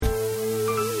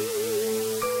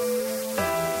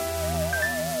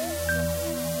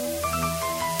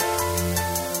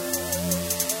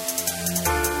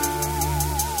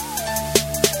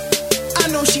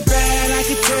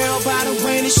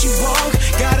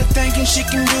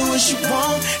can do what she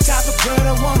want. Type of girl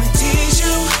that wanna tease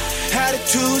you.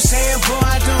 Attitude saying, boy,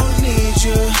 I don't need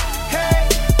you. Hey,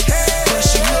 hey. But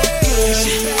she look good,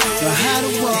 know how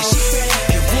to walk.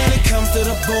 And when it comes to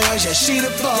the boys, yeah, she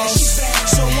the boss.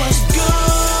 So what's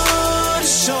good,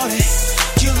 shorty?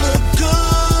 You look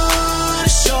good,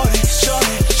 shorty,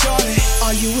 shorty, shorty.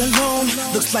 Are you alone?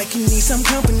 Looks like you need some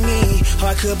company. Or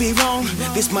I could be wrong.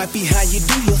 This might be how you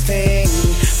do your thing.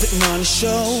 Putting on a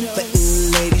show, letting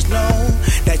the ladies know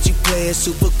that you play it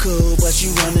super cool, but you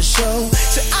run the show.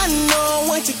 So I know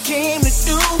what you came to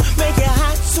do. Make it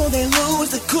hot so they lose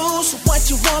the cool. So what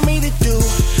you want me to do?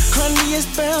 Under your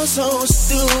spell, so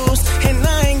seduced, and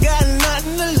I ain't got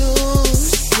nothing to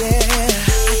lose. Yeah,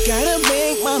 I gotta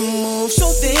make my move, so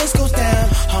this goes down.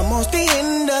 Almost the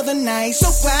end of the night, so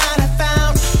glad I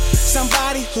found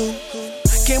somebody who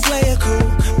can play it cool,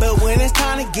 but when it's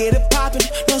time to get it poppin',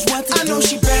 knows what to do. I know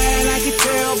she bad, I can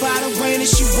tell by the way that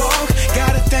she walk.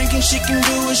 Got her thinking she can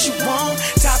do what she want.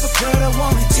 Type of girl that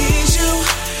wanna tease you.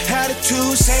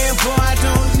 Attitude saying, boy, I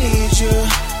don't need you.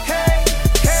 Hey,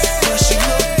 hey. But she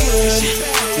look good,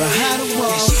 know how to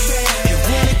walk. And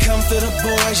when it comes to the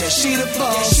boys, yeah, she the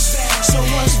boss. So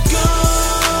what's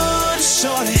good,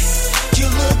 shorty? You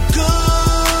look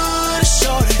good,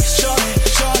 shorty, shorty,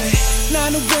 shorty. Now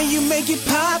the way you make it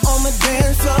pop on the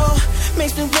dance floor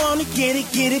makes me wanna get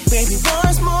it, baby,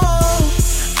 once more.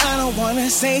 I don't wanna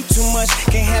say too much,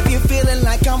 can't have you feeling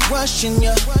like I'm rushing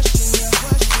you.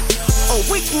 Oh,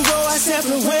 we can go our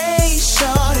separate ways,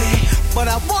 shorty, but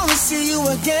I wanna see you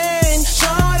again,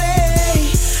 shorty.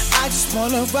 I just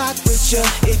wanna rock with you.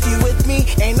 If you with me,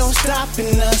 ain't no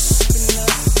stopping us.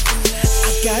 I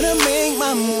gotta make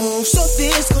my move, so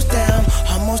this goes down.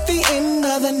 Almost the end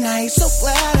of the night, so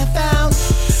glad I found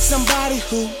somebody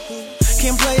who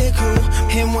can play it cool.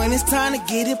 And when it's time to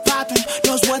get it poppin',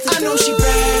 knows what to do. I know she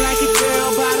bad, I can tell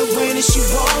by the way that she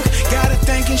walk. Got her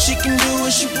thinking she can do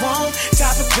what she want.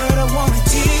 Type of girl that wanna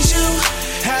tease you.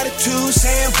 Attitude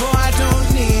saying, boy, I don't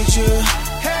need you.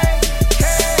 Hey,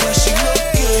 hey. But she look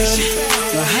good,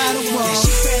 know how to walk.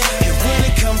 And when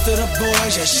it comes to the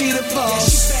boys, yeah, she the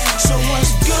boss. So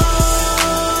what's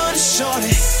good,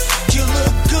 shorty? You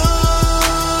look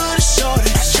good,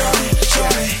 shorty, shorty,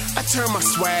 shorty. I turn my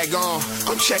swag on,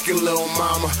 I'm checking Lil'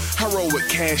 Mama. I roll with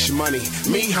cash money,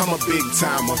 me, I'm a big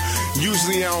timer.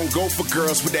 Usually I don't go for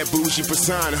girls with that bougie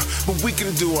persona, but we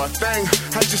can do our thing,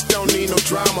 I just don't need no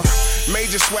drama.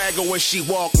 Major swagger when she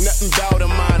walk, nothing bout a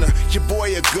minor. Your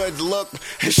boy a good look,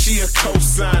 and she a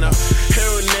co-signer.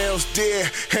 Hair and nails dear,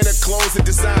 and her clothes a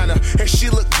designer. And she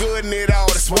look good in it all,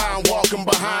 that's why I'm walking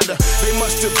behind her. They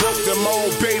must have booked them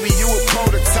old, baby, you a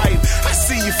prototype. I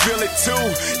see you feel it too,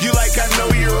 you like I know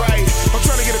you're right. I'm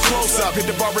trying to get a close up, hit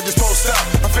the bar and just post up.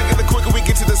 I figure the quicker we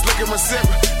get to this liquor and sip,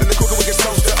 then the quicker we get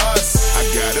close to us. I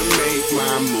gotta make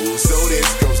my move, so this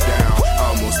goes down.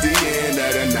 Almost the end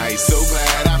of the night, so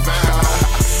glad I found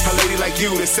a lady like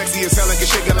you, that's sexy as hell and can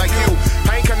shake it like you.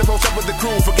 I ain't kinda post up with the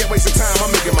crew, forget wasting time,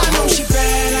 I'm making my move. I know she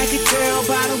bad, I can tell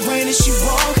by the way that she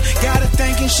walk. Got her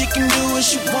thinking she can do what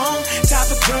she want.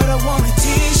 Type of girl that wanna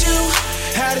tease you.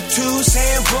 Attitude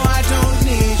saying, boy, I don't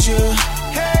need you.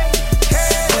 Hey,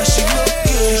 hey. But she look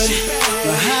good,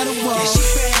 know how to walk.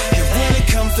 And when it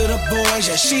comes to the boys,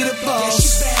 yeah, she the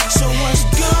boss. So what's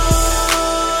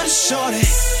good, shorty?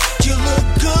 You look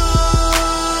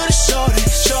good, shorty,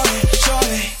 shorty.